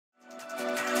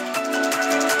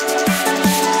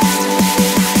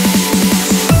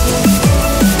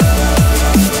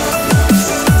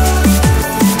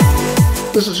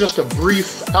This is just a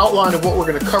brief outline of what we're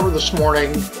going to cover this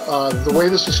morning. The way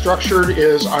this is structured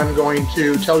is I'm going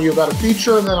to tell you about a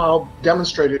feature and then I'll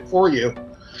demonstrate it for you.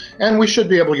 And we should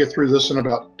be able to get through this in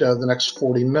about the next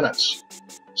 40 minutes.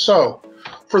 So,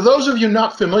 for those of you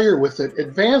not familiar with it,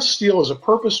 Advance Steel is a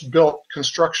purpose-built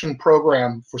construction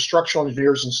program for structural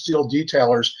engineers and steel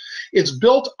detailers. It's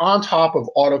built on top of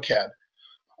AutoCAD.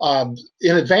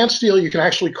 In Advance Steel, you can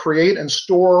actually create and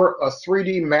store a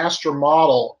 3D master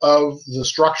model of the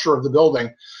structure of the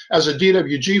building as a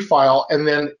DWG file, and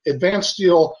then Advance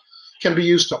Steel can be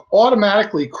used to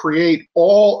automatically create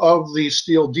all of the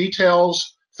steel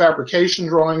details, fabrication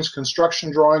drawings,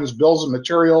 construction drawings, bills of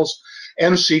materials,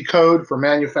 NC code for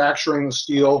manufacturing the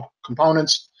steel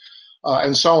components,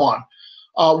 and so on.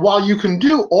 While you can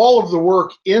do all of the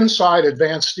work inside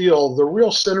Advance Steel, the real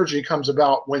synergy comes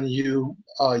about when you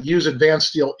use Advance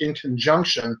Steel in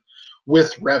conjunction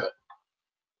with Revit.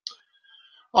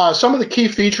 Some of the key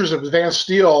features of Advance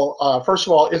Steel, first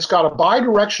of all, it's got a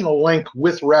bidirectional link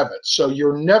with Revit, so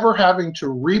you're never having to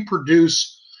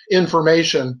reproduce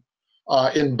information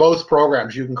in both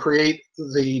programs. You can create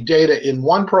the data in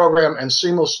one program and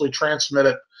seamlessly transmit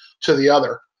it to the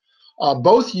other.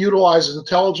 Both utilize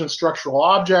intelligent structural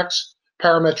objects,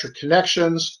 parametric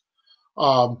connections.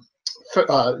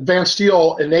 Advanced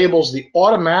Steel enables the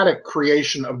automatic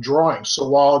creation of drawings. So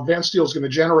while Advanced Steel is going to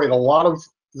generate a lot of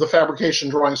the fabrication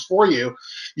drawings for you,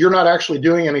 you're not actually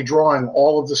doing any drawing.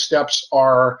 All of the steps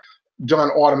are done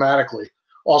automatically.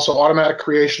 Also, automatic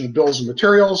creation of bills of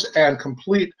materials and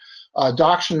complete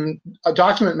document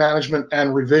management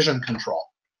and revision control.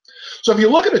 So if you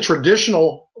look at a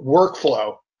traditional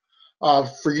workflow,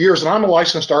 for years, and I'm a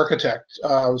licensed architect,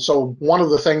 so one of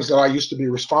the things that I used to be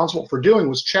responsible for doing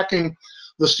was checking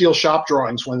the steel shop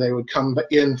drawings when they would come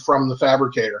in from the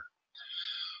fabricator.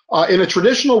 In a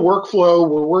traditional workflow,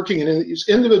 we're working in these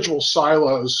individual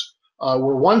silos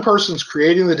where one person's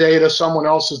creating the data, someone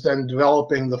else is then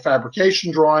developing the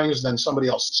fabrication drawings, then somebody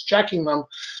else is checking them.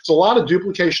 It's a lot of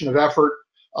duplication of effort,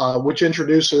 which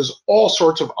introduces all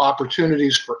sorts of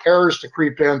opportunities for errors to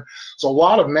creep in. It's a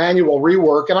lot of manual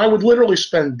rework, and I would literally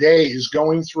spend days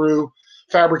going through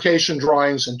fabrication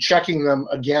drawings and checking them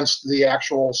against the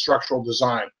actual structural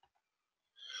design.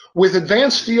 With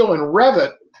Advance Steel and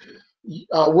Revit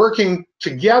working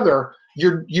together,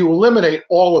 you eliminate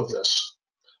all of this.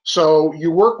 So you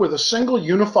work with a single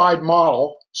unified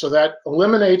model, so that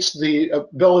eliminates the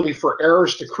ability for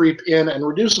errors to creep in and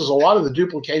reduces a lot of the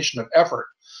duplication of effort.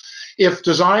 If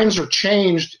designs are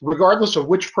changed, regardless of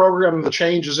which program the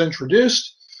change is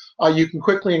introduced, you can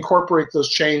quickly incorporate those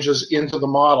changes into the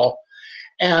model.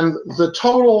 And the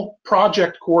total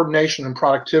project coordination and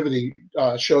productivity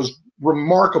shows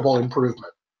remarkable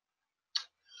improvement.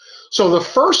 So the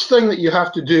first thing that you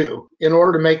have to do in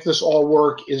order to make this all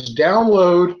work is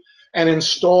download and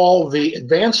install the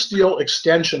Advance Steel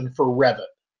extension for Revit.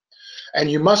 And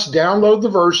you must download the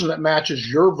version that matches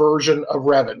your version of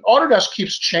Revit. Autodesk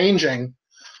keeps changing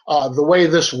the way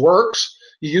this works.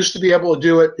 You used to be able to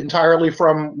do it entirely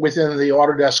from within the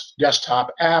Autodesk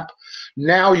desktop app.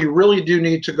 Now you really do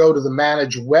need to go to the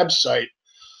Manage website.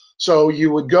 So you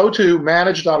would go to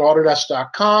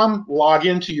manage.autodesk.com, log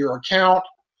into your account,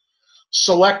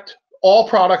 select all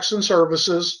products and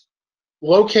services,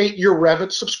 locate your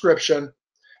Revit subscription,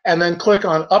 and then click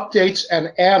on Updates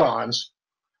and Add-ons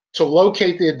to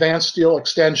locate the Advanced Steel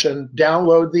extension,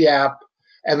 download the app,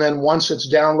 and then once it's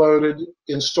downloaded,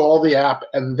 install the app,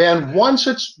 and then once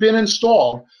it's been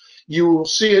installed, you will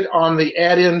see it on the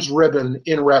Add-ins ribbon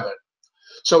in Revit.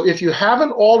 So if you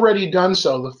haven't already done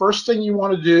so, the first thing you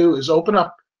want to do is open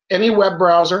up any web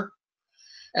browser,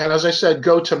 and as I said,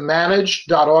 go to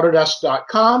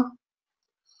manage.autodesk.com,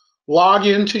 log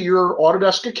into your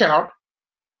Autodesk account,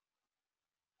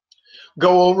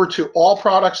 go over to All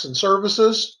Products and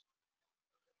Services,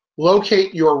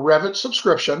 locate your Revit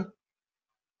subscription,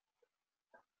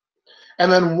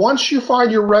 and then once you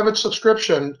find your Revit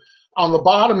subscription, on the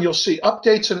bottom you'll see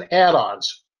Updates and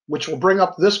Add-ons, which will bring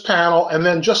up this panel, and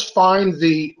then just find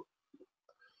the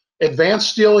Advanced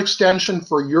Steel extension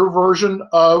for your version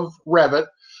of Revit.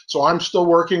 So I'm still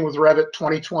working with Revit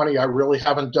 2020. I really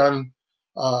haven't done,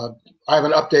 I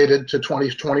haven't updated to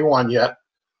 2021 yet.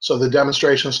 So the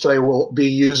demonstrations today will be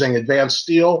using Advanced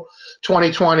Steel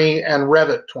 2020 and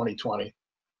Revit 2020.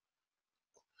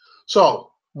 So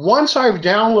once I've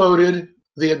downloaded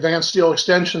the Advanced Steel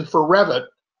extension for Revit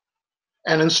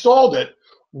and installed it,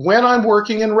 when I'm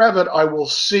working in Revit, I will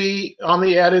see on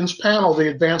the add-ins panel the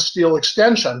Advanced Steel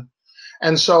extension.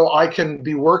 And so I can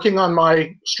be working on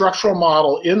my structural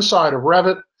model inside of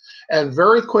Revit and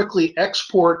very quickly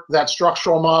export that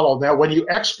structural model. Now, when you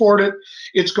export it,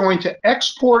 it's going to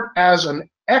export as an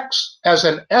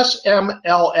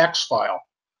SMLX file.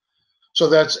 So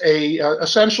that's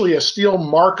essentially a steel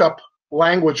markup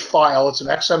language file. It's an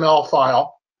XML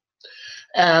file.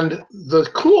 And the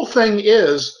cool thing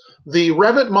is the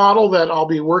Revit model that I'll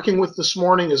be working with this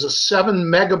morning is a 7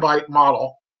 megabyte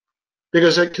model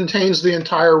because it contains the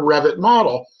entire Revit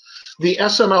model. The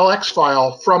SMLX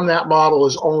file from that model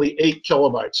is only 8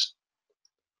 kilobytes.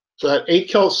 So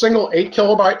that single 8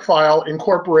 kilobyte file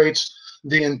incorporates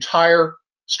the entire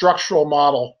structural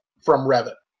model from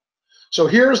Revit. So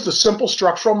here's the simple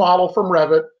structural model from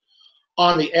Revit.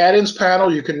 On the add-ins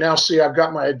panel, you can now see I've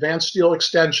got my Advance Steel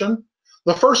extension.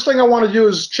 The first thing I want to do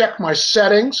is check my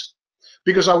settings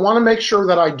because I want to make sure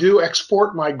that I do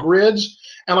export my grids,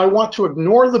 and I want to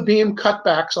ignore the beam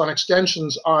cutbacks on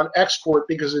extensions on export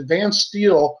because Advance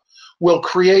Steel will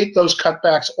create those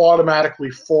cutbacks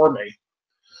automatically for me.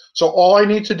 So all I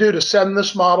need to do to send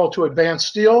this model to Advance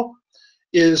Steel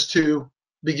is to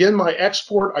begin my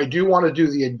export. I do want to do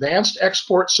the advanced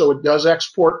export, so it does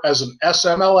export as an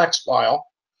SMLX file,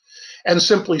 and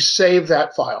simply save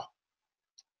that file.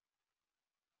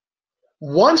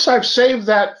 Once I've saved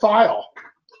that file,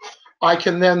 I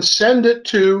can then send it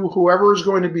to whoever is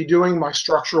going to be doing my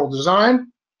structural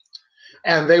design,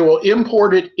 and they will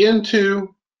import it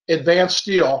into Advance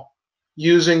Steel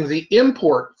using the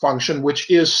import function, which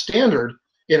is standard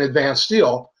in Advance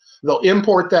Steel. They'll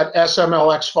import that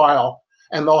SMLX file,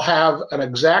 and they'll have an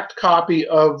exact copy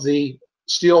of the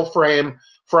steel frame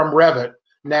from Revit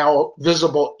now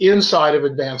visible inside of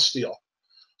Advance Steel.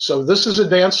 So this is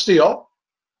Advance Steel.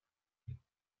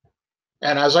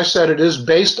 And as I said, it is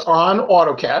based on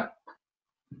AutoCAD.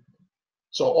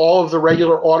 So all of the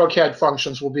regular AutoCAD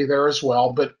functions will be there as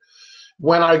well. But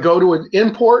when I go to an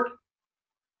import,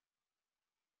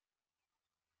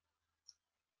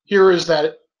 here is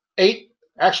that 5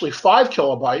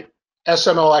 kilobyte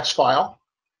SMLX file.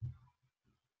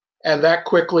 And that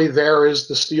quickly, there is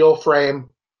the steel frame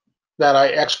that I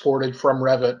exported from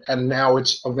Revit, and now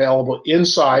it's available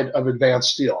inside of Advance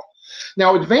Steel.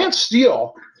 Now, Advance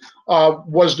Steel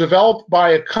was developed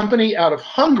by a company out of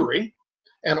Hungary,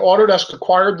 and Autodesk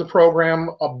acquired the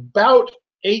program about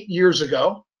 8 years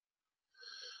ago.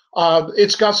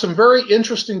 It's got some very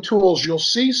interesting tools. You'll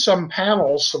see some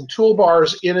panels, some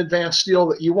toolbars in Advance Steel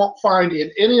that you won't find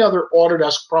in any other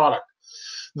Autodesk product.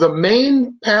 The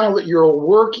main panel that you'll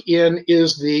work in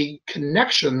is the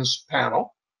Connections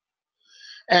panel.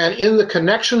 And in the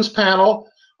Connections panel,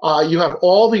 you have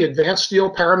all the Advance Steel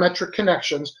parametric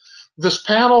connections. This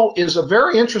panel is a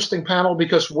very interesting panel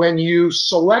because when you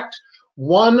select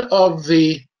one of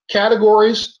the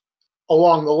categories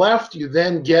along the left, you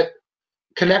then get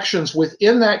connections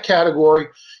within that category.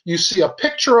 You see a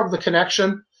picture of the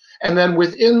connection, and then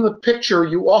within the picture,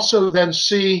 you also then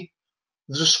see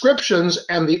descriptions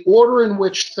and the order in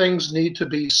which things need to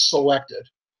be selected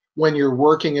when you're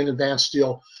working in Advance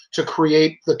Steel to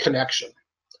create the connection.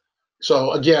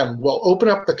 So again, we'll open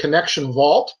up the connection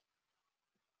vault.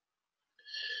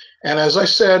 And as I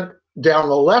said, down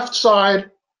the left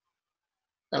side,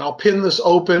 and I'll pin this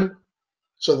open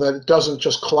so that it doesn't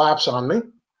just collapse on me.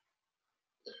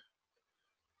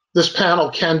 This panel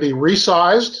can be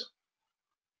resized.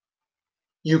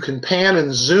 You can pan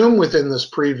and zoom within this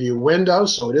preview window,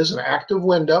 so it is an active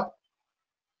window.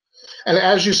 And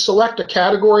as you select a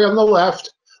category on the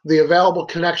left, the available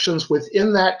connections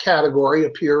within that category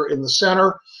appear in the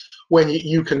center. When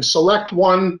you can select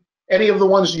one, any of the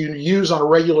ones you use on a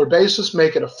regular basis,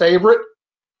 make it a favorite.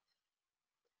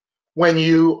 When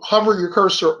you hover your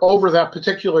cursor over that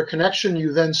particular connection,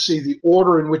 you then see the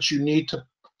order in which you need to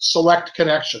select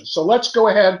connections. So let's go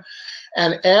ahead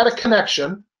and add a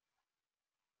connection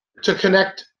to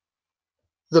connect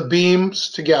the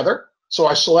beams together. So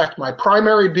I select my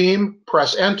primary beam,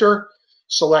 press enter,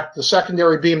 select the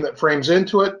secondary beam that frames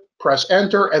into it, press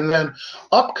enter, and then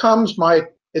up comes my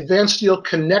Advance Steel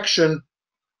connection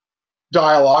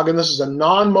dialog. And this is a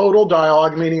non-modal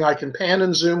dialog, meaning I can pan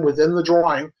and zoom within the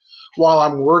drawing while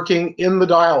I'm working in the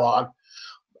dialog.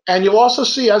 And you'll also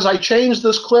see as I change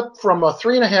this clip from a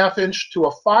 3.5 inch to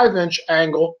a 5-inch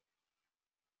angle,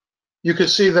 you can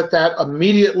see that that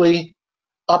immediately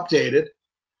updated.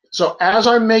 So as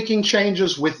I'm making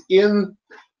changes within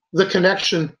the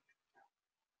connection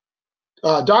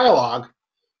dialog,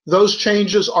 those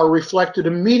changes are reflected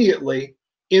immediately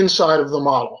inside of the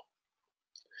model.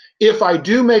 If I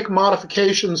do make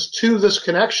modifications to this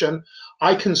connection,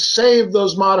 I can save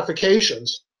those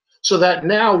modifications so that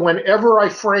now whenever I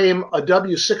frame a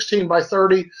W16 by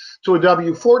 30 to a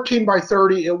W14 by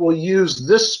 30, it will use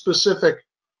this specific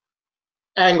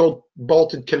angled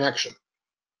bolted connection.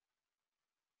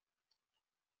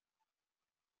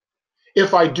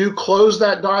 If I do close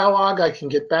that dialog, I can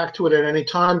get back to it at any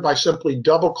time by simply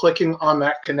double-clicking on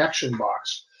that connection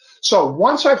box. So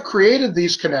once I've created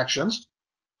these connections,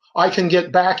 I can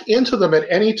get back into them at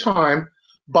any time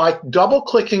by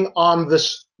double-clicking on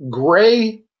this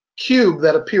gray cube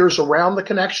that appears around the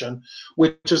connection,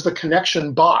 which is the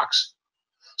connection box.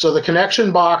 So the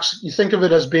connection box, you think of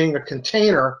it as being a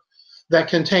container that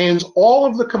contains all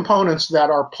of the components that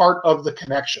are part of the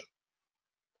connection.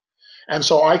 And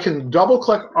so I can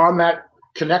double-click on that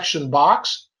connection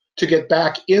box to get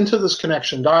back into this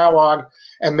connection dialog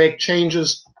and make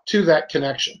changes to that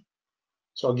connection.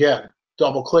 So again,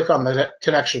 double-click on the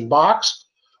connection box,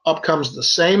 up comes the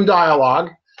same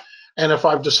dialog, and if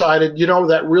I've decided, you know,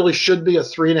 that really should be a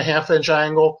 3.5-inch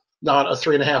angle, not a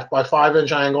 3.5 by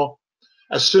 5-inch angle,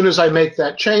 as soon as I make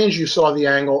that change, you saw the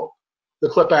angle, the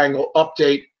clip angle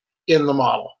update in the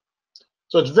model.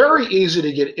 So it's very easy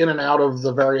to get in and out of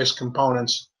the various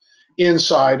components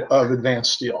inside of Advance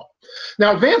Steel.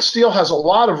 Now, Advance Steel has a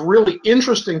lot of really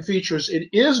interesting features. It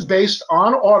is based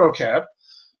on AutoCAD,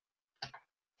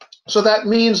 so that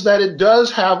means that it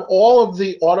does have all of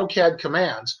the AutoCAD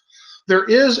commands. There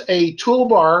is a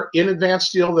toolbar in Advance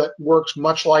Steel that works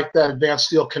much like that Advance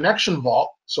Steel connection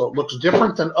vault, so it looks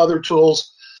different than other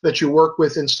tools that you work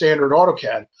with in standard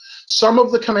AutoCAD. Some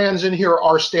of the commands in here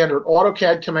are standard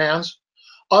AutoCAD commands.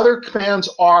 Other commands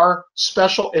are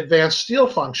special Advance Steel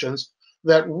functions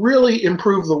that really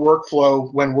improve the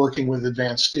workflow when working with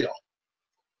Advance Steel.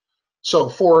 So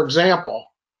for example,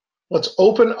 let's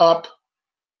open up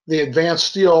the Advance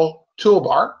Steel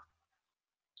toolbar.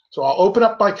 So I'll open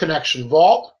up my connection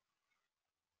vault,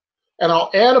 and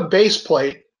I'll add a base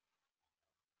plate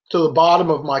to the bottom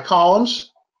of my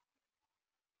columns.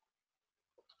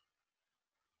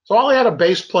 So I'll add a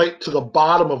base plate to the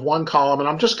bottom of one column, and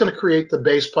I'm just going to create the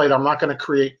base plate. I'm not going to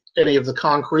create any of the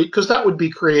concrete because that would be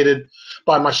created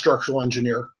by my structural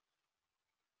engineer.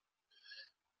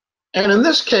 And in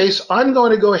this case, I'm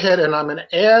going to go ahead and I'm going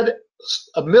to add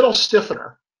a middle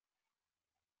stiffener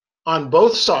on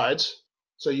both sides.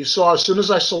 So you saw as soon as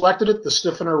I selected it, the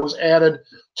stiffener was added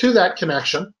to that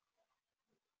connection.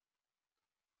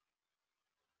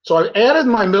 So I've added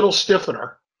my middle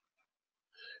stiffener.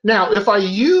 Now, if I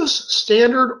use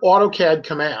standard AutoCAD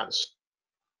commands,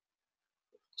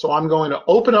 so I'm going to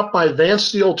open up my Advanced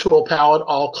Steel tool palette,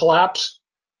 I'll collapse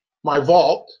my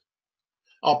vault,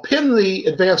 I'll pin the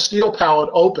Advanced Steel palette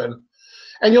open,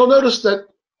 and you'll notice that,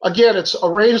 again, it's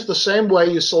arranged the same way.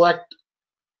 You select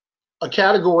a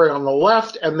category on the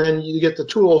left, and then you get the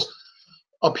tools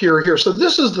appear here. So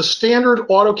this is the standard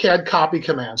AutoCAD copy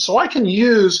command. So I can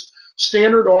use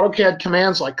standard AutoCAD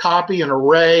commands like copy and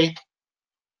array.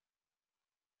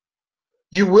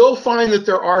 You will find that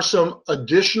there are some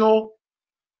additional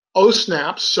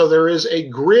O-snaps. So there is a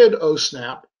grid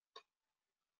O-snap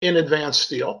in Advanced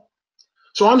Steel.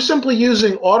 So I'm simply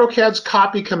using AutoCAD's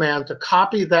copy command to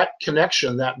copy that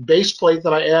connection, that base plate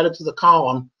that I added to the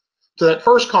column, to that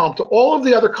first column, to all of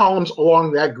the other columns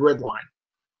along that grid line.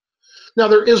 Now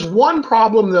there is one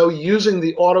problem though using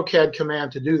the AutoCAD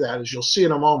command to do that, as you'll see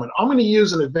in a moment. I'm going to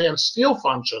use an Advanced Steel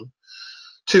function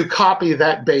to copy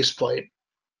that base plate.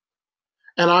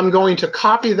 And I'm going to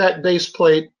copy that base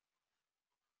plate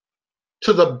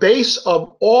to the base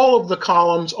of all of the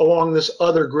columns along this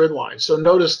other grid line. So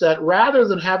notice that rather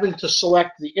than having to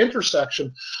select the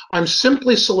intersection, I'm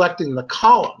simply selecting the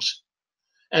columns.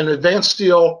 And Advanced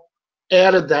Steel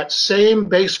added that same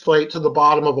base plate to the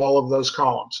bottom of all of those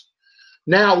columns.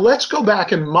 Now let's go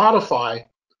back and modify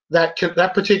that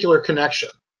particular connection.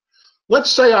 Let's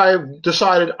say I've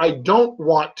decided I don't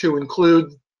want to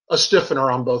include a stiffener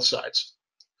on both sides.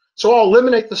 So I'll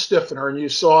eliminate the stiffener, and you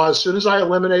saw as soon as I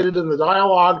eliminated in the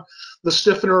dialog, the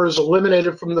stiffener is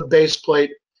eliminated from the base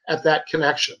plate at that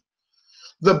connection.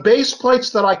 The base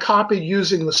plates that I copied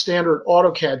using the standard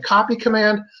AutoCAD copy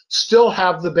command still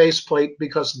have the base plate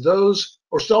because those,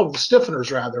 or still have the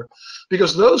stiffeners rather,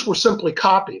 because those were simply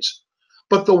copies.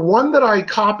 But the one that I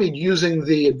copied using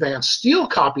the Advanced Steel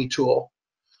copy tool,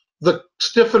 the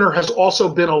stiffener has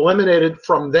also been eliminated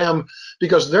from them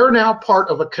because they're now part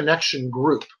of a connection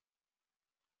group.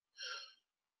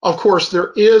 Of course,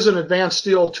 there is an Advanced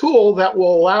Steel tool that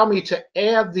will allow me to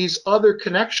add these other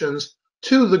connections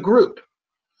to the group.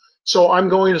 So I'm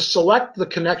going to select the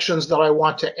connections that I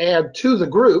want to add to the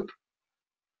group,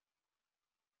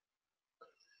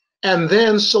 and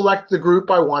then select the group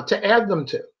I want to add them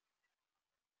to.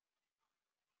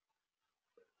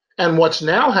 And what's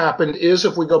now happened is,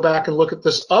 if we go back and look at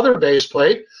this other base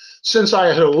plate, since I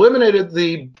had eliminated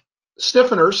the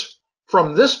stiffeners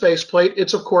from this base plate,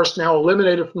 it's of course now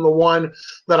eliminated from the one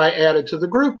that I added to the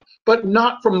group, but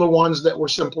not from the ones that were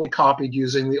simply copied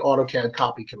using the AutoCAD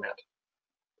copy command.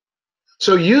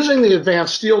 So using the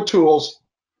Advanced Steel tools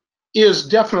is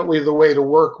definitely the way to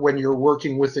work when you're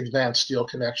working with Advanced Steel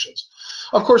connections.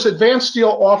 Of course, Advanced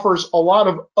Steel offers a lot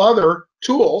of other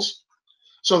tools.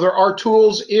 So there are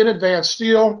tools in Advanced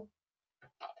Steel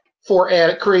for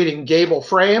creating gable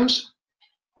frames,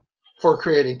 for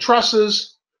creating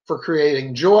trusses, for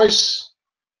creating joists,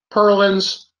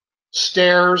 purlins,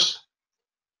 stairs,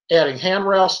 adding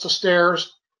handrails to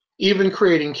stairs, even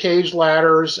creating cage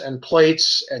ladders and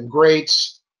plates and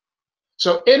grates.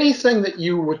 So anything that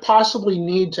you would possibly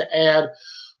need to add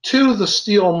to the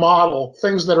steel model,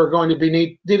 things that are going to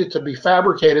be needed to be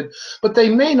fabricated, but they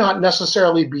may not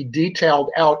necessarily be detailed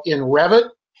out in Revit.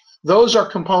 Those are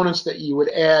components that you would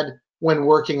add when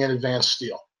working in Advanced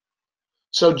Steel.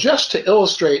 So just to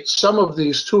illustrate some of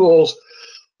these tools,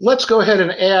 let's go ahead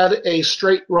and add a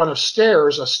straight run of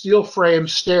stairs, a steel frame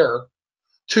stair,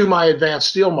 to my Advanced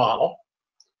Steel model.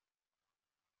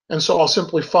 And so I'll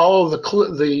simply follow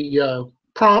the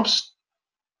prompts.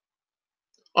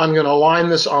 I'm going to align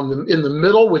this in the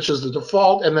middle, which is the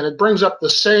default, and then it brings up the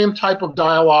same type of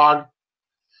dialog,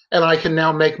 and I can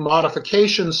now make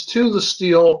modifications to the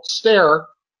steel stair,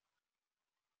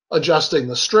 adjusting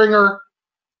the stringer,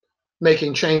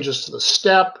 making changes to the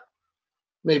step.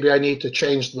 Maybe I need to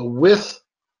change the width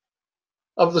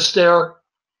of the stair,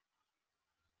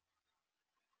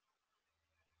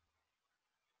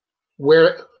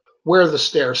 where the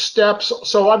stair steps.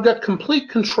 So I've got complete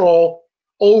control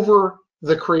over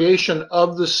the creation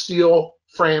of the steel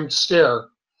framed stair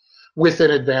within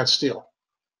Advanced Steel.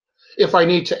 If I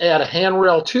need to add a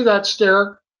handrail to that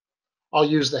stair, I'll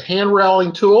use the hand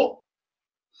railing tool.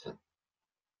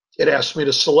 It asks me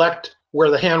to select where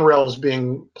the handrail is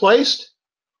being placed,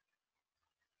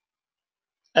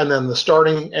 and then the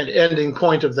starting and ending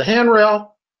point of the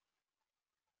handrail.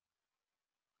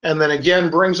 And then again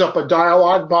brings up a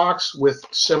dialog box with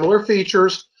similar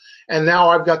features. And now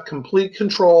I've got complete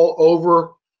control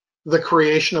over the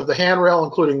creation of the handrail,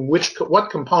 including what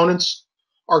components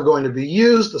are going to be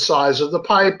used, the size of the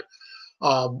pipe,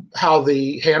 how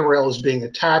the handrail is being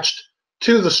attached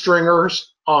to the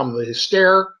stringers on the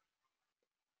stair,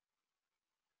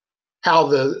 how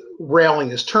the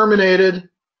railing is terminated.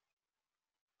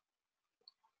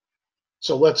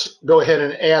 So let's go ahead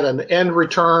and add an end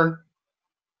return.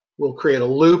 We'll create a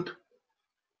loop,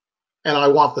 and I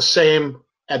want the same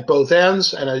at both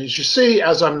ends. And as you see,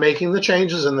 as I'm making the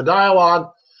changes in the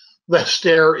dialog, the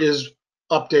stair is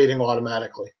updating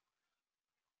automatically.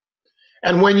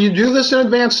 And when you do this in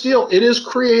Advanced Steel, it is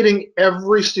creating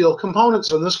every steel component.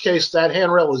 So in this case, that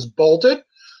handrail is bolted.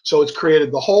 So it's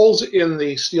created the holes in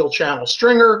the steel channel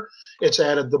stringer. It's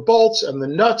added the bolts and the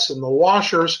nuts and the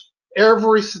washers.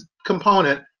 Every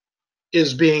component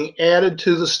is being added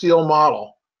to the steel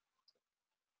model.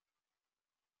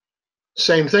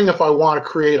 Same thing if I want to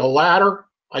create a ladder.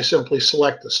 I simply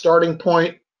select the starting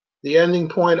point, the ending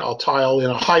point. I'll tile in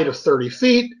a height of 30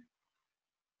 feet.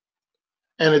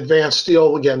 And Advanced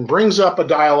Steel again brings up a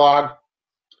dialog.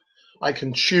 I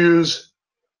can choose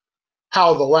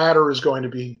how the ladder is going to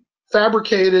be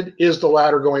fabricated. Is the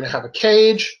ladder going to have a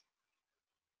cage?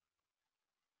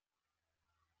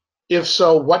 If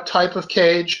so, what type of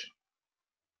cage?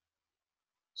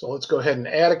 So let's go ahead and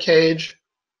add a cage.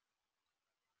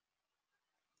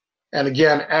 And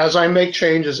again, as I make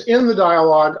changes in the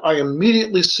dialog, I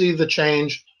immediately see the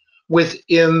change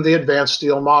within the Advanced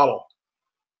Steel model.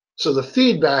 So the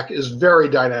feedback is very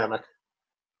dynamic.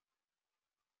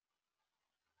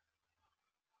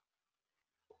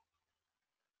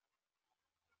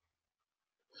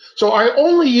 So I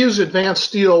only use Advanced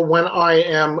Steel when I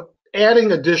am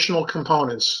adding additional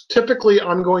components. Typically,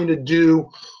 I'm going to do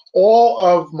all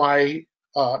of my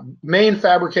main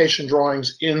fabrication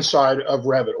drawings inside of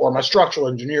Revit, or my structural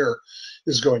engineer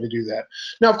is going to do that.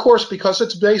 Now, of course, because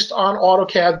it's based on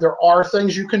AutoCAD, there are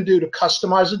things you can do to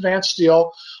customize Advanced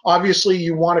Steel. Obviously,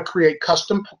 you want to create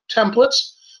custom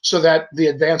templates so that the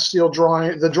Advanced Steel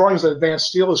the drawings that Advanced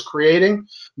Steel is creating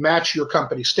match your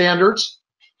company standards.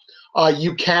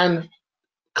 You can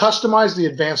customize the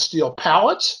Advanced Steel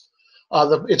palettes.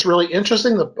 It's really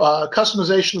interesting. The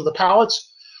customization of the palettes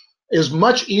is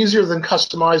much easier than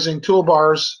customizing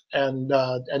toolbars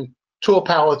and tool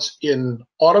palettes in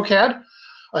AutoCAD.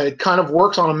 It kind of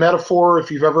works on a metaphor.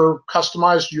 If you've ever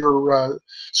customized your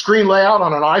screen layout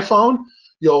on an iPhone,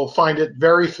 you'll find it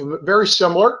very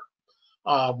similar.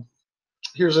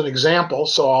 Here's an example.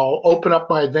 So I'll open up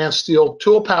my Advanced Steel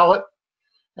tool palette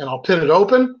and I'll pin it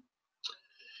open.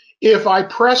 If I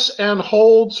press and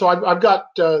hold, so I've got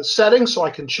settings so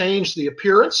I can change the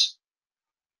appearance,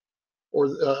 or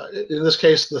in this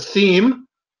case, the theme.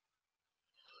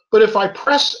 But if I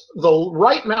press the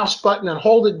right mouse button and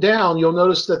hold it down, you'll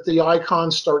notice that the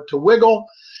icons start to wiggle,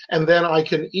 and then I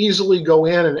can easily go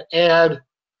in and add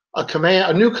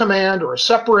a new command or a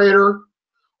separator,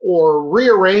 or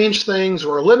rearrange things,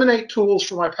 or eliminate tools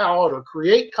from my palette, or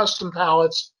create custom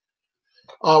palettes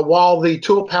while the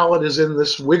tool palette is in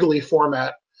this wiggly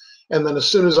format. And then as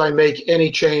soon as I make any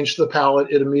change to the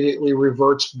palette, it immediately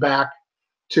reverts back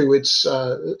to its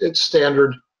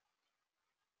standard.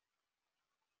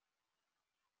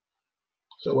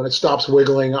 So when it stops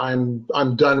wiggling,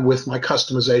 I'm done with my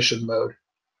customization mode.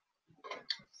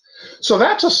 So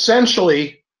that's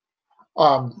essentially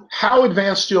how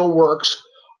Advance Steel works.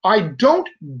 I don't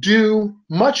do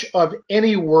much of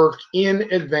any work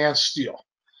in Advance Steel.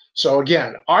 So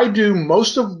again, I do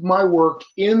most of my work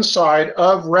inside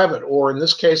of Revit, or in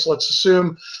this case, let's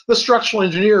assume the structural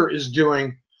engineer is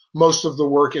doing most of the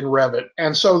work in Revit.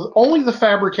 And so only the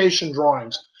fabrication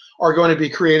drawings are going to be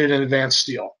created in Advance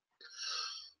Steel.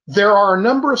 There are a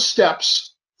number of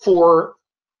steps for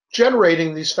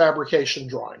generating these fabrication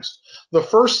drawings. The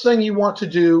first thing you want to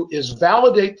do is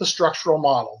validate the structural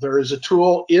model. There is a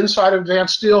tool inside of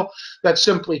Advance Steel that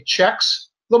simply checks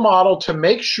the model to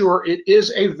make sure it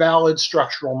is a valid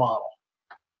structural model.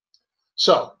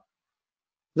 So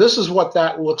this is what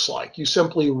that looks like. You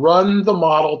simply run the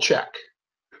model check.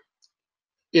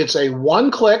 It's a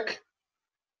one-click,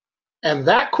 and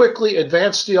that quickly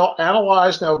Advance Steel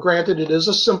analyzed. Now granted, it is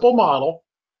a simple model,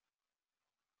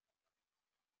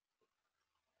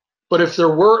 but if there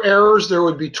were errors, there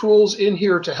would be tools in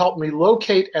here to help me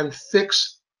locate and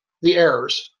fix the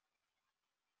errors.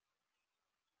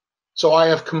 So I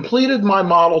have completed my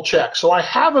model check. So I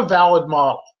have a valid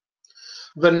model.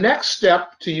 The next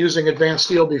step to using Advance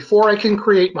Steel, before I can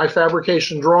create my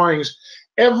fabrication drawings,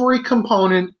 every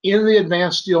component in the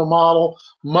Advance Steel model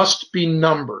must be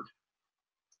numbered.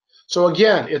 So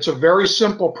again, it's a very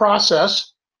simple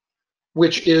process,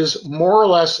 which is more or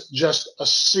less just a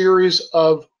series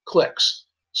of clicks.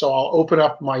 So I'll open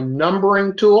up my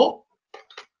numbering tool,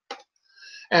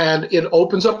 and it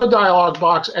opens up a dialog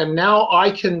box, and now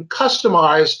I can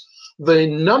customize the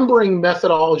numbering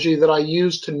methodology that I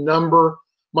use to number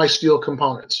my steel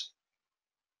components.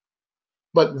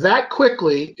 But that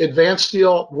quickly, Advance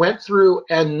Steel went through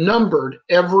and numbered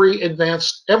every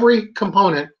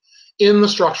component in the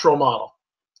structural model.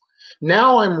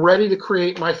 Now I'm ready to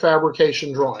create my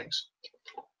fabrication drawings.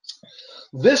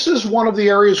 This is one of the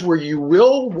areas where you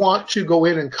will want to go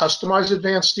in and customize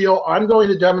Advance Steel. I'm going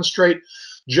to demonstrate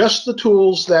just the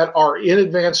tools that are in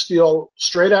Advance Steel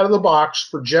straight out of the box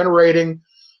for generating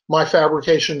my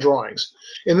fabrication drawings.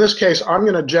 In this case, I'm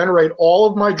going to generate all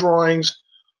of my drawings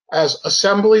as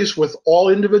assemblies with all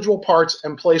individual parts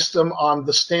and place them on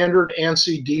the standard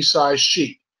ANSI D-size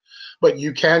sheet. But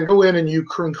you can go in and you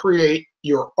can create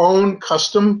your own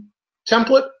custom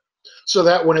template so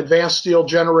that when Advance Steel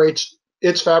generates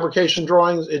its fabrication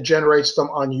drawings, it generates them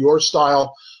on your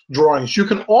style drawings. You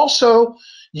can also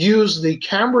use the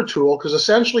camera tool, because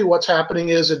essentially what's happening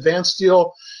is Advance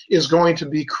Steel is going to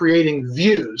be creating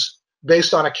views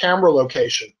based on a camera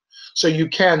location. So you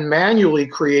can manually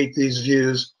create these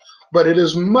views, but it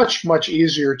is much, much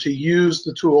easier to use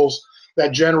the tools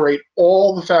that generate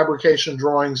all the fabrication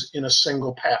drawings in a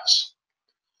single pass.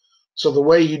 So the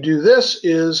way you do this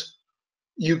is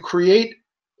you create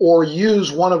or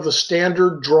use one of the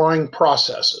standard drawing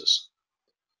processes.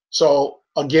 So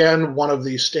again, one of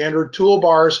the standard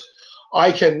toolbars,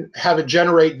 I can have it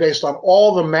generate based on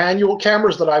all the manual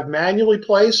cameras that I've manually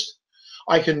placed.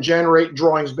 I can generate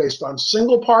drawings based on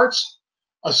single parts,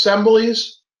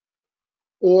 assemblies,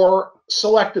 or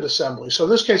selected assemblies. So in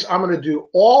this case, I'm going to do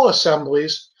all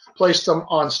assemblies, place them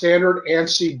on standard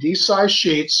ANSI D-size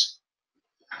sheets.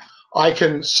 I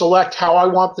can select how I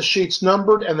want the sheets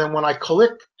numbered, and then when I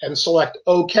click and select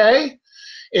OK,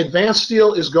 Advance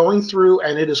Steel is going through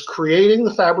and it is creating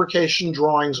the fabrication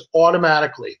drawings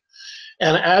automatically.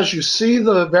 And as you see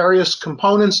the various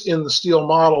components in the steel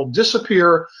model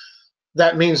disappear,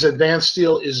 that means Advance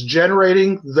Steel is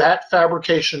generating that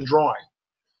fabrication drawing.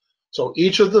 So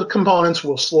each of the components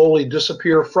will slowly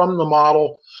disappear from the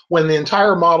model. When the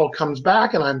entire model comes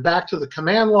back and I'm back to the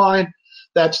command line,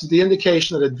 that's the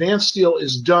indication that Advance Steel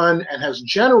is done and has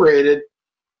generated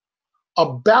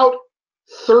about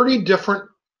 30 different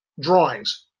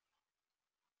drawings.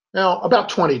 Now, about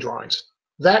 20 drawings,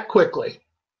 that quickly.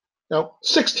 Now,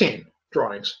 16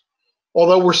 drawings.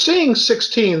 Although we're seeing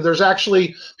 16, there's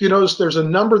actually, if you notice, there's a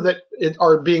number that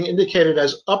are being indicated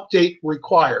as update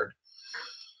required.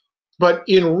 But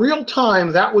in real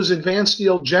time, that was Advance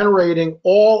Steel generating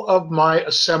all of my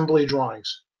assembly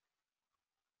drawings.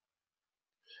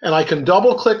 And I can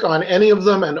double click on any of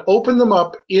them and open them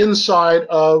up inside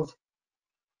of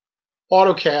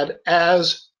AutoCAD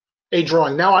as a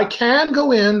drawing. Now I can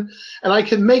go in and I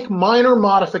can make minor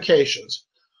modifications.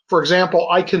 For example,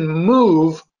 I can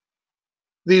move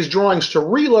these drawings to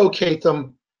relocate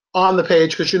them on the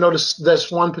page, because you notice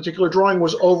this one particular drawing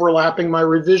was overlapping my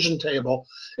revision table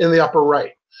in the upper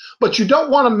right. But you don't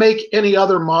want to make any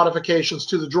other modifications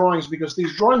to the drawings, because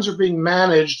these drawings are being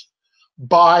managed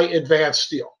by Advance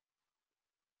Steel.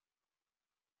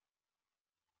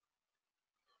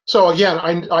 So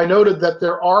again, I noted that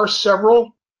there are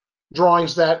several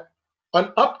drawings that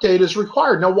an update is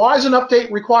required. Now, why is an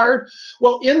update required?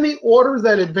 Well, in the order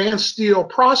that Advance Steel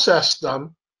processed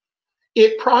them,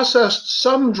 it processed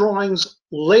some drawings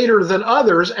later than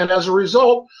others, and as a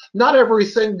result, not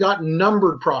everything got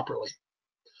numbered properly.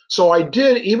 So I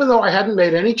did, even though I hadn't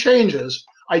made any changes,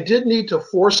 I did need to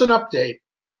force an update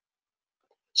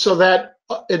so that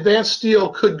Advance Steel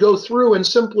could go through and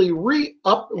simply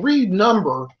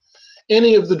renumber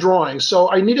any of the drawings. So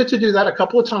I needed to do that a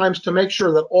couple of times to make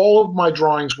sure that all of my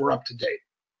drawings were up to date.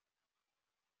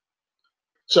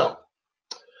 So,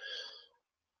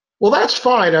 well, that's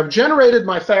fine. I've generated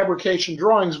my fabrication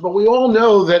drawings, but we all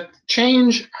know that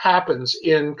change happens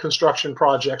in construction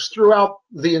projects throughout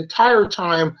the entire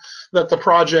time that the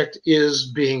project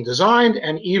is being designed,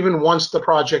 and even once the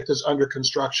project is under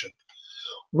construction.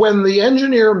 When the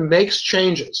engineer makes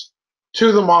changes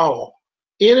to the model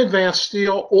in Advance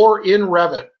Steel or in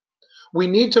Revit, we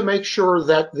need to make sure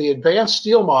that the Advance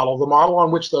Steel model, the model on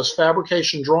which those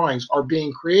fabrication drawings are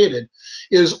being created,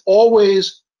 is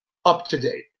always up to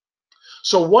date.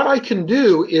 So what I can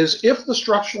do is, if the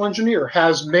structural engineer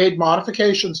has made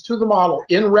modifications to the model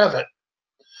in Revit,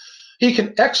 he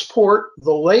can export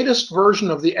the latest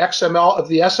version of the XML, of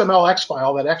the SMLX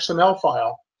file, that XML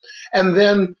file, and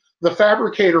then the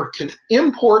fabricator can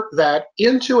import that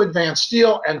into Advance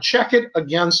Steel and check it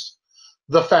against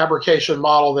the fabrication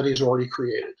model that he's already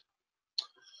created.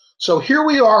 So here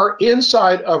we are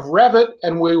inside of Revit,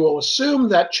 and we will assume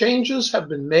that changes have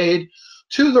been made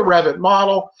to the Revit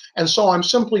model. And so I'm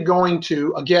simply going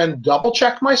to, again, double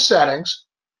check my settings,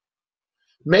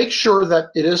 make sure that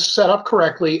it is set up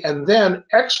correctly, and then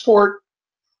export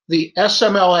the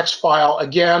SMLX file.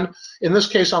 Again, in this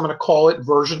case, I'm going to call it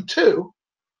version 2.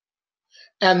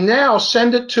 And now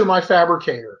send it to my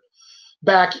fabricator.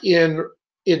 Back in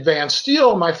Advance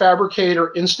Steel, my fabricator,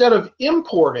 instead of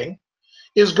importing,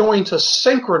 is going to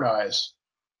synchronize.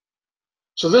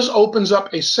 So this opens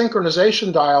up a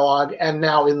synchronization dialog, and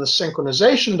now in the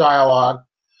synchronization dialog,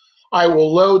 I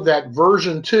will load that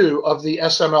version 2 of the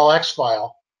SMLX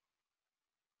file.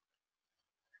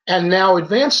 And now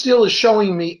Advance Steel is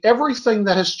showing me everything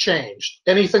that has changed.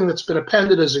 Anything that's been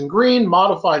appended is in green,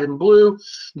 modified in blue,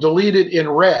 deleted in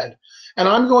red. And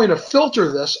I'm going to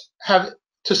filter this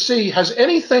to see, has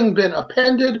anything been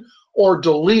appended or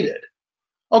deleted?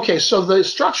 Okay, so the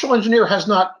structural engineer has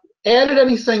not added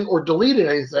anything or deleted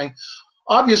anything.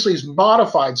 Obviously, he's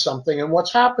modified something, and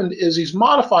what's happened is he's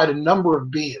modified a number of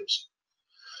beams.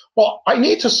 Well, I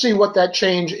need to see what that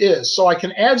change is, so I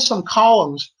can add some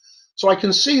columns so I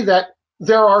can see that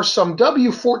there are some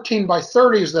W14 by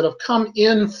 30s that have come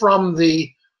in from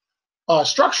the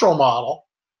structural model,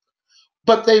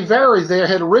 but they vary. They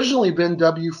had originally been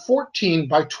W14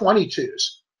 by 22s,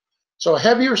 so a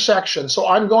heavier section. So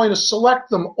I'm going to select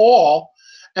them all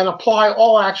and apply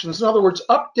all actions. In other words,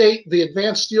 update the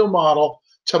Advance Steel model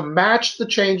to match the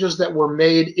changes that were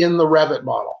made in the Revit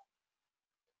model.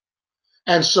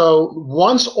 And so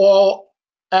once all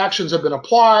actions have been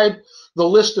applied, the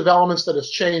list of elements that has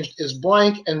changed is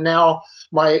blank, and now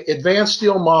my Advance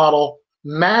Steel model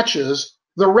matches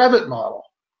the Revit model.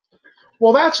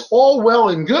 Well, that's all well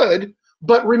and good,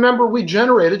 but remember, we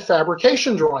generated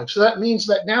fabrication drawings. So that means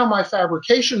that now my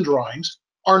fabrication drawings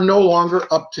are no longer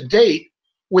up to date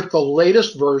with the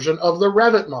latest version of the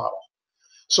Revit model.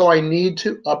 So I need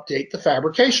to update the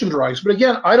fabrication drawings. But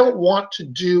again, I don't want to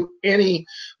do any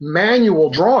manual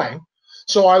drawing,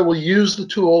 so I will use the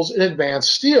tools in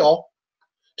Advance Steel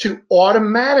to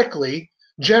automatically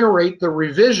generate the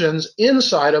revisions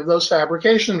inside of those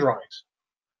fabrication drawings.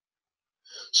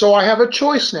 So I have a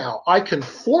choice now. I can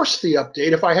force the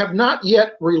update. If I have not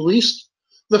yet released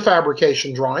the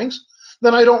fabrication drawings,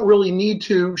 then I don't really need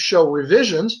to show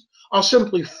revisions. I'll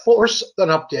simply force an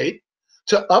update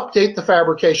to update the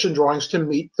fabrication drawings to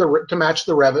match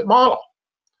the Revit model.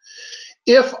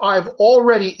 If I've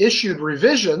already issued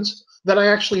revisions, then I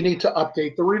actually need to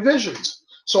update the revisions.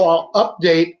 So I'll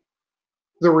update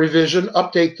the revision,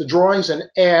 update the drawings, and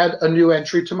add a new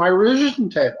entry to my revision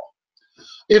table.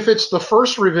 If it's the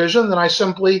first revision, then I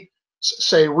simply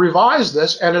say revise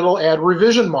this, and it'll add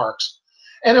revision marks.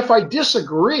 And if I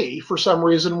disagree for some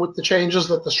reason with the changes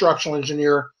that the structural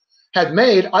engineer had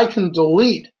made, I can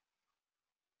delete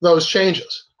those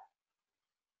changes.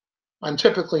 I'm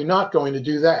typically not going to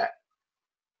do that.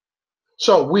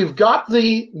 So we've got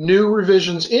the new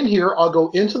revisions in here. I'll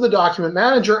go into the document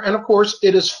manager, and of course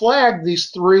it has flagged these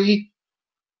 3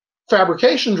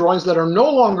 fabrication drawings that are no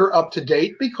longer up to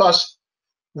date because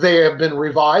they have been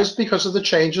revised because of the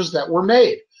changes that were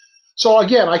made. So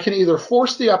again, I can either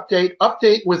force the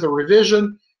update with a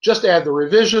revision, just add the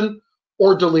revision,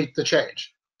 or delete the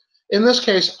change. In this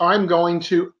case, I'm going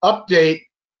to update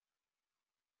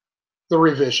the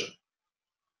revision.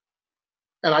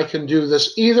 And I can do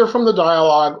this either from the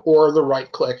dialog or the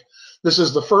right click. This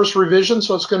is the first revision,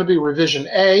 so it's going to be revision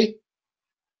A.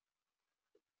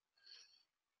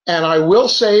 And I will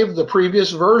save the previous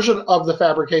version of the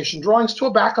fabrication drawings to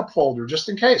a backup folder just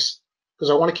in case, because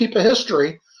I want to keep a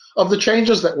history of the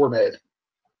changes that were made.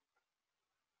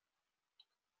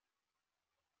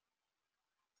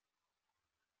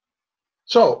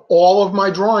 So all of my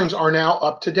drawings are now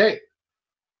up to date.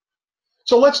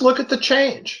 So let's look at the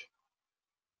change.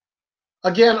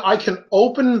 Again, I can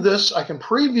open this, I can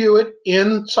preview it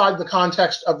inside the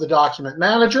context of the document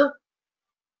manager,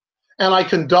 and I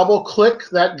can double click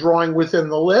that drawing within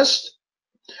the list.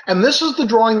 And this is the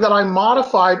drawing that I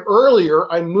modified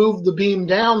earlier. I moved the beam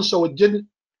down so it didn't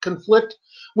conflict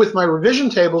with my revision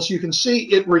table. So you can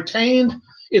see it retained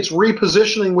its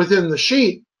repositioning within the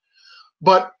sheet,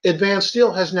 but Advance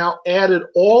Steel has now added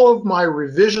all of my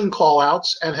revision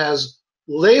callouts and has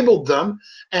labeled them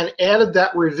and added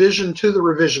that revision to the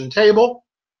revision table.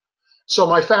 So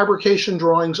my fabrication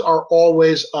drawings are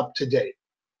always up to date.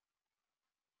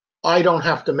 I don't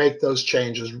have to make those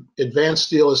changes. Advance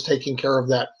Steel is taking care of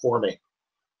that for me.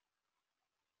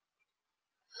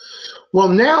 Well,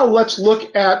 now let's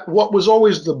look at what was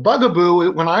always the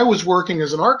bugaboo when I was working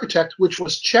as an architect, which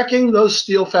was checking those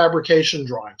steel fabrication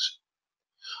drawings.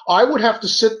 I would have to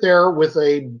sit there with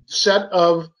a set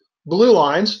of blue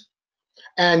lines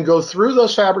and go through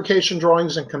those fabrication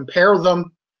drawings and compare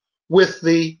them with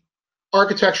the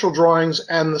architectural drawings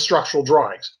and the structural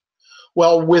drawings.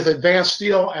 Well, with Advance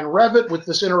Steel and Revit, with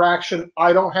this interaction,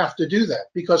 I don't have to do that,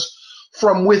 because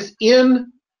from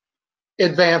within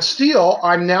Advance Steel,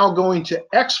 I'm now going to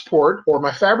export, or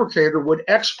my fabricator would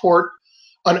export,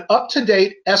 an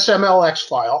up-to-date SMLX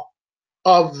file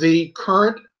of the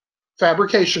current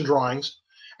fabrication drawings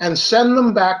and send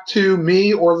them back to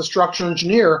me or the structural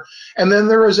engineer. And then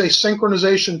there is a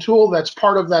synchronization tool that's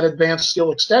part of that Advance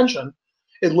Steel extension.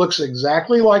 It looks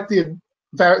exactly like the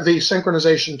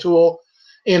synchronization tool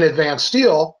in Advance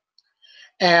Steel,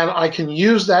 and I can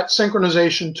use that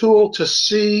synchronization tool to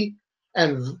see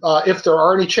and if there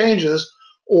are any changes,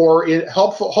 or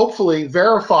hopefully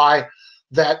verify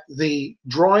that the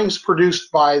drawings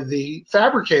produced by the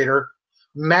fabricator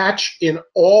match in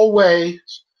all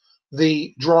ways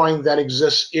the drawing that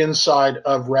exists inside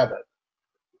of Revit.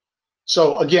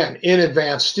 So again, in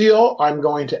Advance Steel, I'm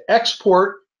going to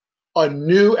export a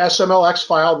new SMLX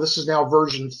file. This is now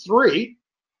version 3,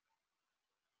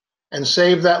 and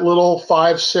save that little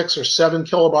 5, 6, or 7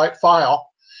 kilobyte file.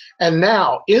 And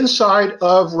now inside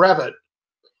of Revit,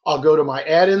 I'll go to my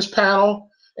add-ins panel,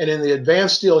 and in the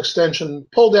Advanced Steel extension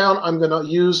pull down, I'm going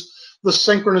to use the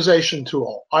synchronization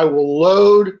tool. I will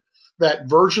load that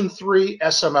version 3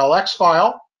 SMLX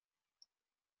file.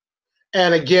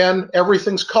 And again,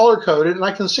 everything's color-coded, and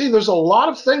I can see there's a lot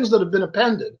of things that have been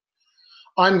appended.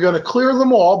 I'm going to clear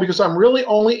them all because I'm really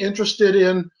only interested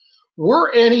in,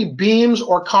 were any beams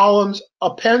or columns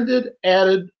appended,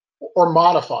 added, or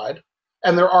modified?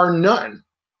 And there are none.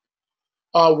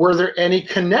 Were there any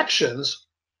connections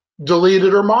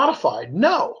deleted or modified?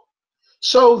 No.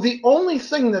 So the only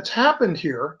thing that's happened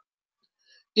here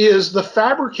is the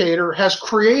fabricator has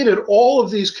created all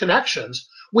of these connections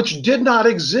which did not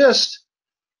exist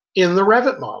in the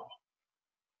Revit model.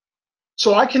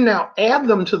 So I can now add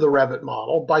them to the Revit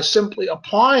model by simply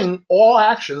applying all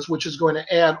actions, which is going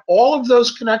to add all of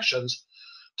those connections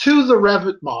to the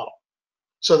Revit model.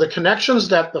 So the connections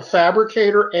that the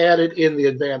fabricator added in the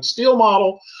Advanced Steel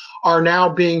model are now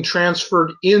being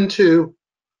transferred into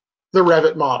the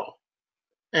Revit model.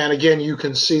 And again, you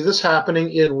can see this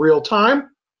happening in real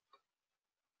time.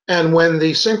 And when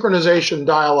the synchronization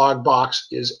dialog box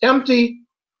is empty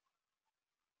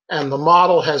and the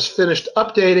model has finished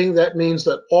updating, that means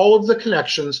that all of the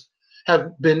connections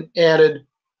have been added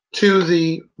to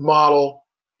the model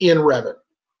in Revit.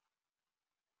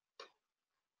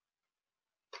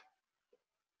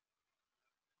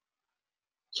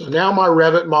 So now my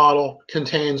Revit model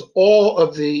contains all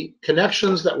of the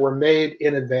connections that were made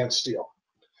in Advance Steel.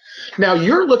 Now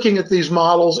you're looking at these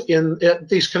models at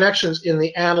these connections in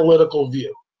the analytical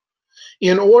view.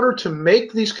 In order to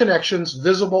make these connections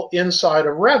visible inside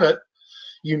of Revit,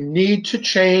 you need to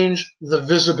change the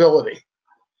visibility,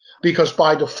 because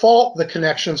by default the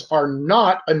connections are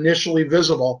not initially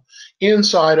visible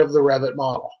inside of the Revit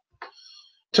model.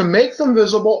 To make them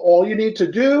visible, all you need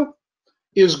to do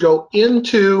is go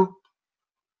into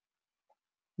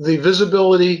the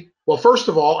visibility. Well, first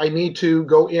of all, I need to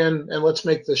go in, and let's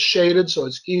make this shaded so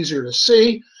it's easier to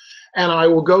see, and I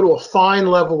will go to a fine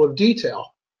level of detail.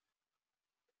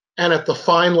 And at the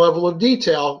fine level of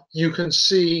detail, you can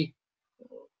see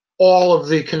all of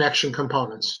the connection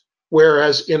components,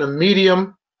 whereas in a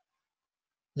medium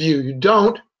view you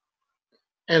don't,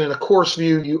 and in a coarse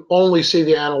view you only see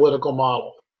the analytical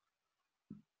model.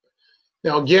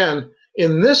 Now again,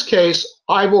 in this case,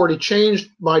 I've already changed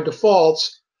my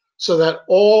defaults so that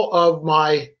all of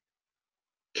my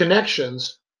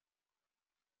connections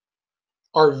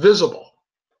are visible.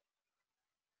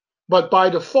 But by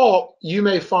default, you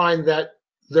may find that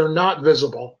they're not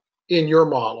visible in your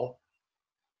model.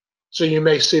 So you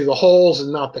may see the holes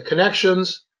and not the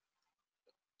connections.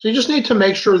 So you just need to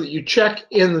make sure that you check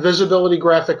in the visibility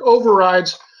graphic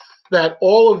overrides that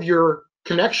all of your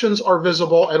connections are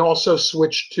visible, and also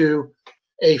switch to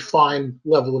a fine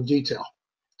level of detail.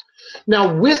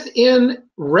 Now within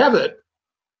Revit,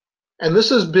 and this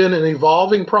has been an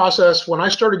evolving process. When I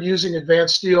started using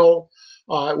Advance Steel,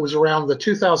 it was around the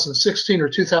 2016 or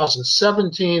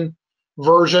 2017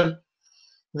 version.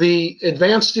 The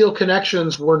Advanced Steel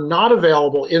connections were not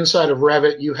available inside of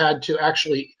Revit. You had to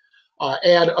actually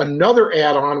add another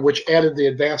add-on which added the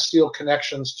Advanced Steel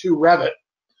connections to Revit.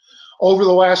 Over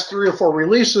the last 3 or 4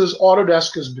 releases,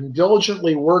 Autodesk has been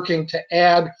diligently working to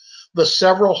add the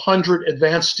several hundred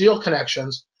Advanced Steel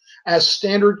connections as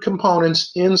standard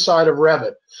components inside of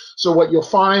Revit. So what you'll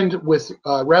find with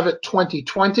Revit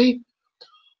 2020,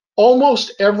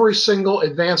 almost every single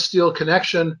Advanced Steel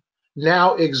connection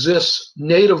now exists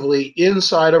natively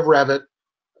inside of Revit.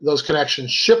 Those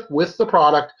connections ship with the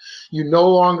product. You no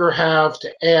longer have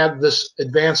to add this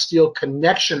Advanced Steel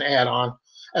connection add-on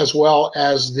as well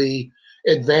as the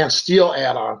Advanced Steel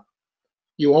add-on.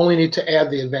 You only need to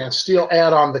add the Advanced Steel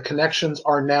add-on. The connections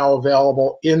are now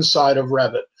available inside of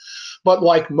Revit. But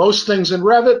like most things in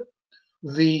Revit,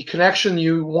 the connection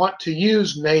you want to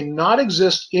use may not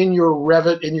exist in your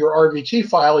Revit, in your RVT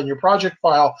file, in your project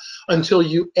file, until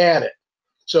you add it.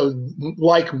 So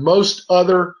like most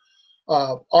other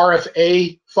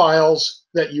RFA files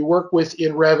that you work with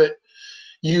in Revit,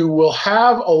 you will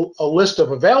have a list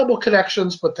of available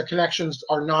connections, but the connections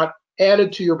are not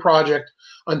added to your project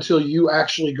until you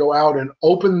actually go out and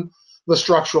open the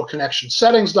structural connection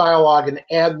settings dialog and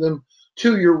add them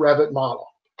to your Revit model.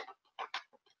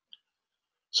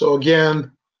 So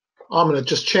again, I'm going to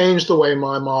just change the way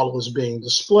my model is being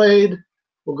displayed.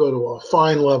 We'll go to a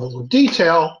fine level of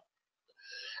detail.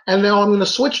 And now I'm going to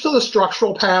switch to the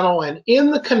structural panel, and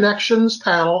in the connections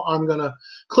panel, I'm going to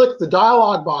click the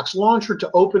dialog box launcher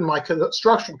to open my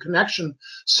structural connection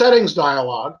settings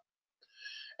dialog.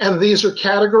 And these are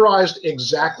categorized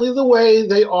exactly the way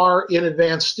they are in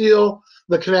Advanced Steel.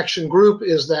 The connection group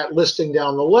is that listing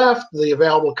down the left. The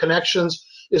available connections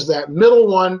is that middle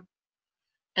one.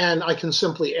 And I can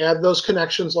simply add those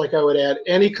connections like I would add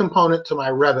any component to my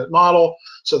Revit model.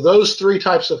 So those 3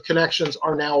 types of connections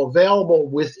are now available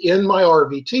within my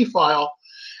RVT file.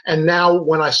 And now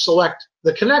when I select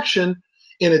the connection,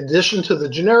 in addition to the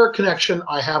generic connection,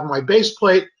 I have my base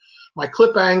plate, my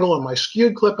clip angle, and my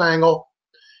skewed clip angle.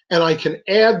 And I can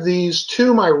add these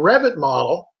to my Revit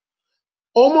model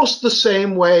almost the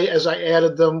same way as I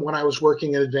added them when I was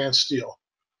working in Advanced Steel.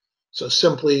 So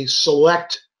simply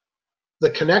select the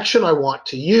connection I want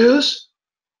to use.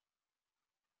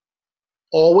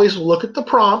 Always look at the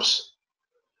prompts.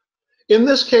 In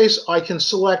this case, I can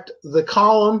select the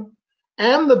column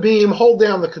and the beam, hold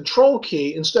down the control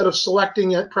key. Instead of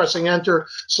selecting it, pressing enter,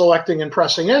 selecting and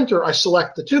pressing enter, I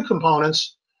select the 2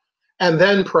 components and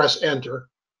then press enter.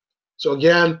 So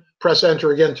again, press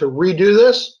enter again to redo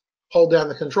this. Hold down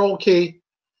the control key.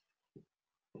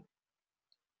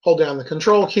 Hold down the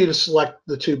control key to select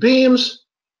the 2 beams.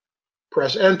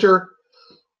 Press enter.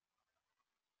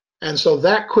 And so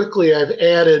that quickly I've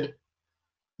added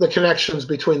the connections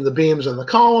between the beams and the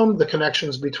column, the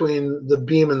connections between the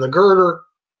beam and the girder.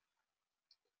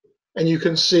 And you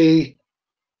can see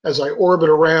as I orbit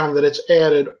around that it's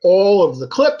added all of the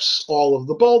clips, all of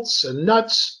the bolts and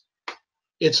nuts.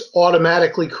 It's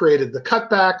automatically created the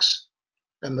cutbacks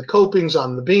and the copings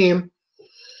on the beam.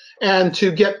 And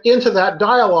to get into that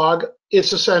dialog,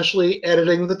 it's essentially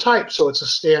editing the type. So it's a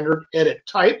standard edit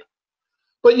type.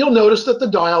 But you'll notice that the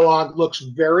dialog looks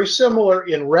very similar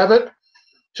in Revit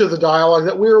to the dialog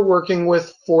that we were working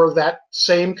with for that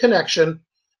same connection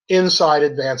inside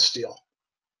Advance Steel.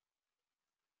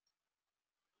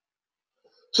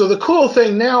 So the cool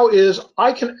thing now is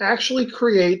I can actually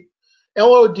create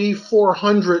LOD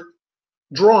 400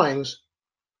 drawings,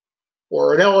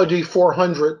 or an LOD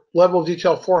 400, level of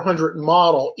detail 400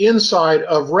 model inside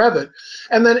of Revit,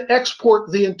 and then export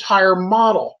the entire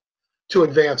model to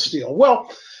Advance Steel.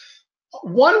 Well,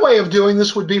 one way of doing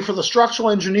this would be for the structural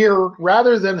engineer,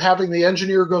 rather than having the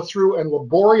engineer go through and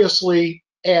laboriously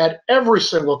add every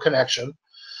single connection,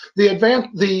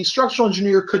 the structural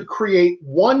engineer could create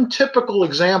one typical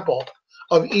example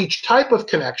of each type of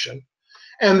connection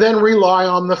and then rely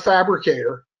on the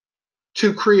fabricator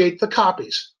to create the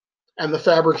copies. And the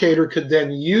fabricator could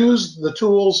then use the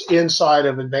tools inside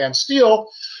of Advance Steel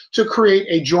to create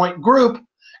a joint group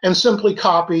and simply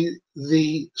copy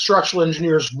the structural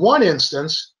engineer's one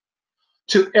instance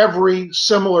to every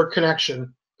similar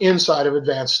connection inside of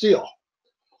Advance Steel.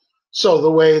 So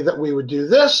the way that we would do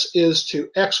this is to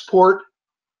export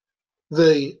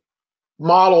the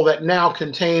model that now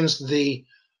contains the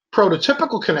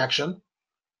prototypical connection.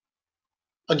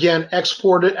 Again,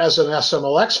 export it as an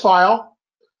SMLX file.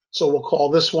 So we'll call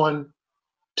this one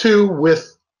 2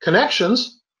 with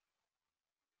connections.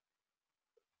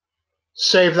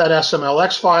 Save that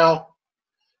SMLX file,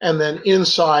 and then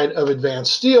inside of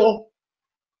Advance Steel,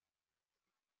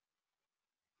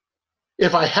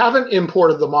 if I haven't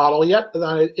imported the model yet, then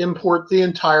I import the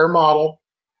entire model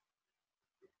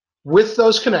with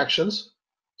those connections.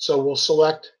 So we'll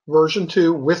select version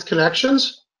 2 with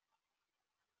connections.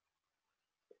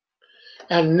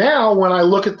 And now when I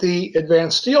look at the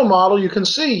Advance Steel model, you can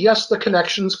see, yes, the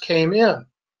connections came in.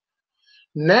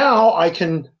 Now I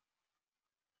can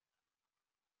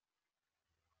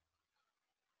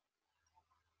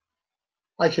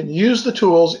use the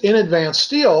tools in Advance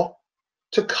Steel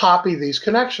to copy these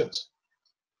connections.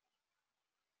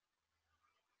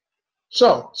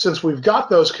 So since we've got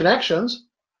those connections,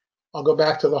 I'll go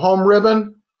back to the Home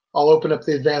ribbon. I'll open up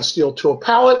the Advance Steel tool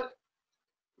palette,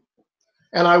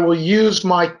 and I will use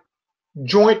my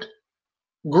joint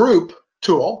group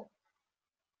tool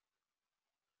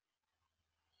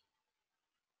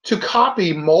to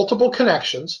copy multiple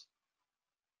connections,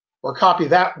 or copy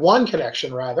that one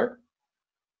connection rather.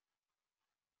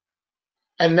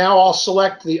 And now I'll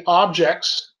select the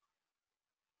objects.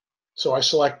 So I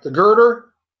select the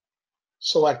girder,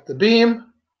 select the beam,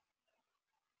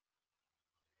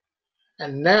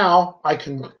 and now I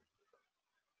can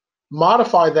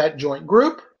modify that joint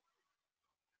group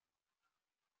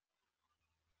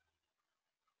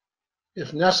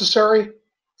if necessary.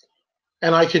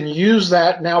 And I can use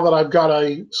that now that I've got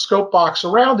a scope box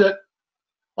around it.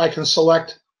 I can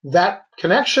select that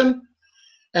connection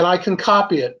and I can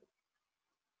copy it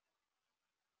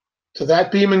to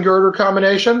that beam and girder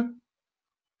combination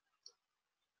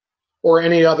or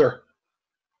any other.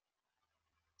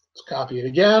 Let's copy it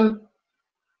again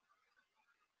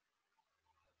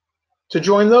to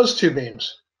join those two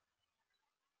beams.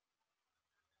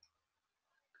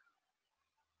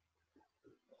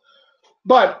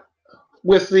 But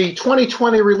with the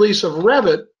 2020 release of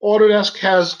Revit, Autodesk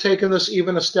has taken this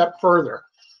even a step further.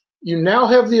 You now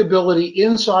have the ability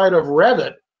inside of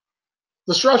Revit.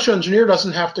 The structural engineer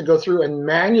doesn't have to go through and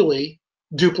manually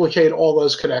duplicate all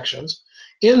those connections.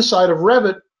 Inside of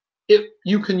Revit,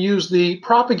 you can use the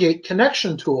propagate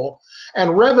connection tool, and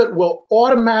Revit will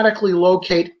automatically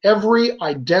locate every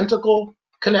identical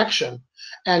connection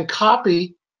and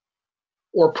copy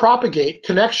or propagate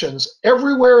connections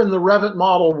everywhere in the Revit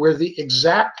model where the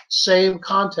exact same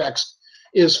context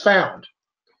is found.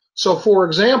 So for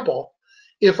example,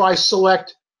 if I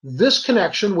select this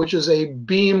connection, which is a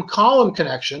beam column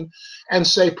connection, and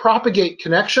say propagate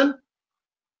connection,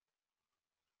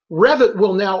 Revit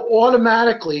will now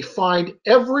automatically find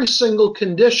every single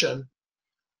condition.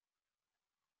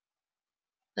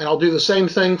 And I'll do the same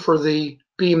thing for the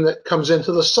beam that comes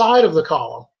into the side of the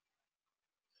column.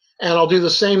 And I'll do the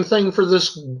same thing for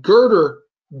this girder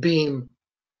beam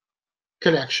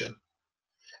connection.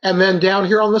 And then down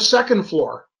here on the second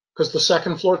floor, because the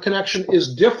second floor connection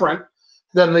is different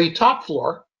than the top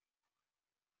floor,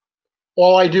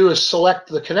 all I do is select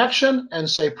the connection and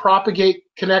say propagate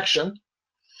connection.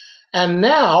 And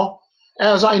now,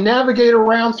 as I navigate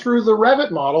around through the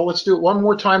Revit model, let's do it one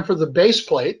more time for the base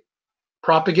plate,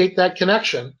 propagate that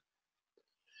connection.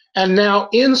 And now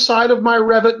inside of my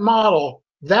Revit model,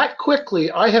 that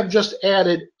quickly, I have just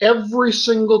added every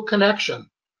single connection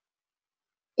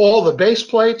all the base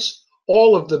plates,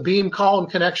 all of the beam column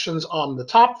connections on the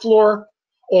top floor,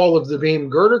 all of the beam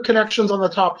girder connections on the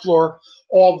top floor,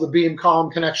 all of the beam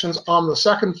column connections on the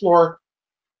second floor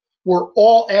were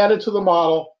all added to the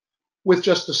model with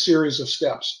just a series of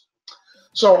steps.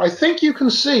 So I think you can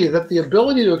see that the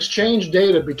ability to exchange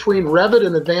data between Revit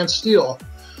and Advanced Steel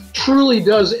truly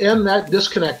does end that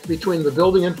disconnect between the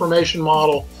building information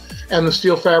model and the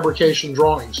steel fabrication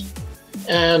drawings.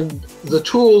 And the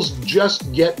tools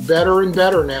just get better and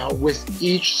better now with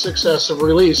each successive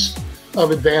release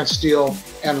of Advanced Steel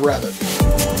and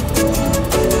Revit.